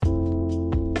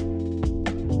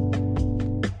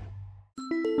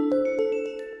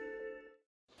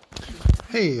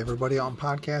Hey everybody on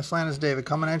Podcast Land, it's David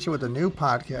coming at you with a new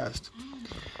podcast.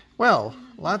 Well,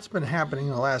 lots been happening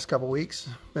in the last couple weeks.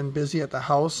 Been busy at the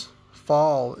house.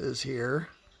 Fall is here,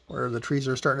 where the trees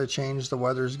are starting to change, the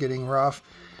weather's getting rough,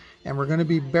 and we're going to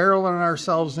be barreling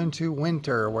ourselves into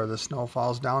winter, where the snow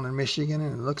falls down in Michigan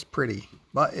and it looks pretty,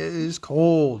 but it is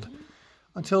cold.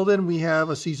 Until then, we have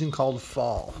a season called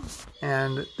fall,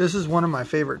 and this is one of my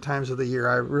favorite times of the year.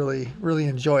 I really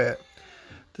enjoy it.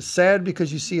 It's sad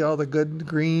because you see all the good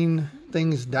green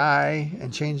things die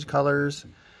and change colors,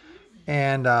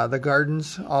 and the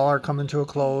gardens all are coming to a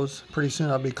close. Pretty soon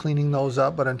I'll be cleaning those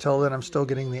up, but until then I'm still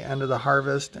getting the end of the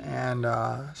harvest and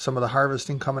some of the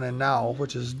harvesting coming in now,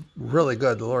 which is really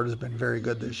good. The Lord has been very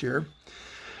good this year.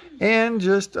 And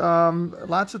just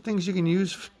lots of things you can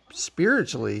use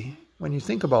spiritually when you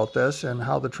think about this and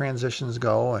how the transitions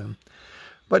go.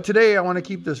 But today I want to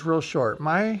keep this real short.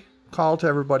 My call to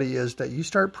everybody is that you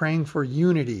start praying for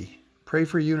unity. Pray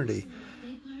for unity.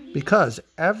 Because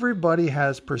everybody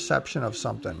has perception of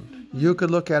something. You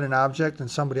could look at an object and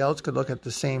somebody else could look at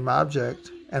the same object,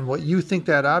 and what you think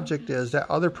that object is, that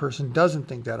other person doesn't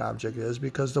think that object is,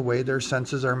 because the way their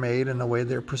senses are made and the way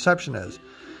their perception is.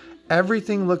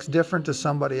 Everything looks different to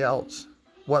somebody else.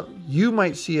 What you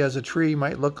might see as a tree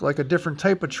might look like a different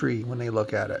type of tree when they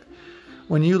look at it.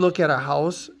 When you look at a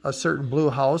house, a certain blue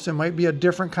house, it might be a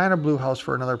different kind of blue house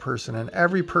for another person. And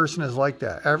every person is like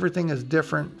that. Everything is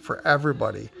different for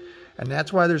everybody. And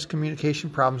that's why there's communication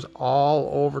problems all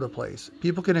over the place.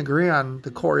 People can agree on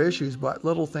the core issues, but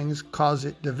little things cause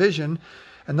division.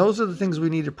 And those are the things we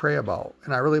need to pray about.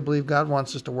 And I really believe God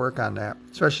wants us to work on that,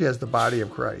 especially as the body of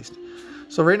Christ.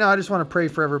 So right now, I just want to pray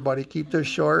for everybody. Keep this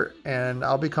short, and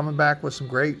I'll be coming back with some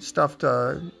great stuff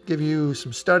to give you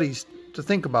some studies to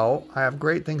think about. I have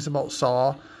great things about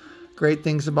Saul, great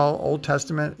things about Old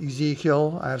Testament,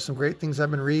 Ezekiel. I have some great things I've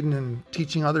been reading and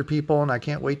teaching other people, and I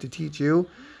can't wait to teach you.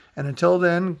 And until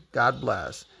then, God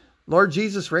bless. Lord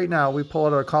Jesus, right now we pull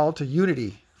out a call to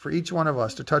unity for each one of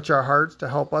us, to touch our hearts, to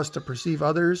help us to perceive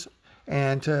others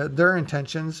and to their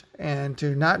intentions, and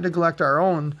to not neglect our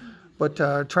own, but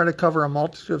to try to cover a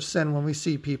multitude of sin when we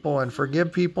see people, and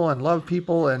forgive people and love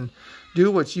people and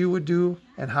do what you would do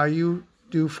and how you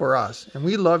do for us. And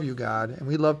we love you, God, and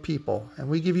we love people, and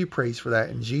we give you praise for that.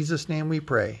 In Jesus' name we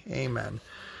pray. Amen.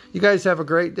 You guys have a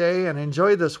great day and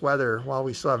enjoy this weather while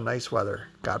we still have nice weather.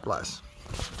 God bless.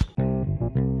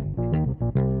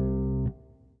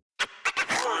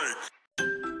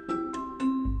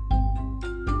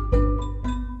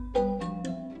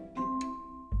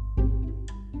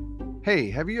 Hey,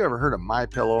 have you ever heard of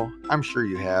MyPillow? I'm sure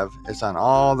you have. It's on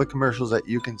all the commercials that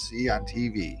you can see on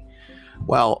TV.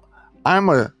 Well, I'm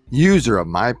a user of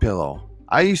MyPillow.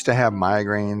 I used to have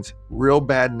migraines, real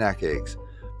bad neck aches,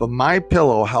 but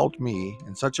MyPillow helped me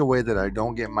in such a way that I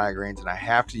don't get migraines, and I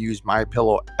have to use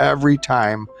MyPillow every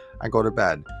time I go to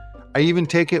bed. I even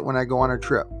take it when I go on a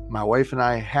trip. My wife and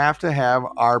I have to have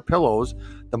our pillows,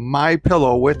 the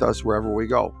MyPillow, with us wherever we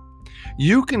go.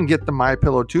 You can get the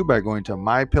MyPillow too by going to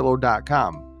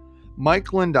mypillow.com.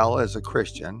 Mike Lindell is a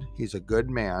Christian. He's a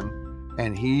good man,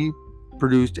 and he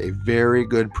produced a very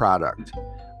good product.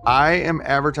 I am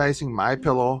advertising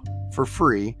MyPillow for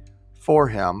free for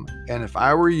him, and if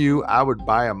I were you, I would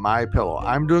buy a MyPillow.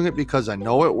 I'm doing it because I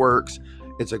know it works.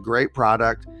 It's a great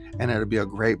product, and it'll be a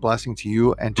great blessing to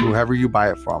you and to whoever you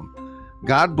buy it from.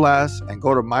 God bless, and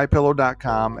go to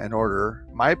mypillow.com and order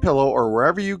MyPillow, or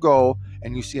wherever you go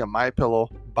and you see a MyPillow,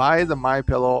 buy the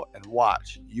MyPillow and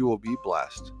watch. You will be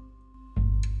blessed.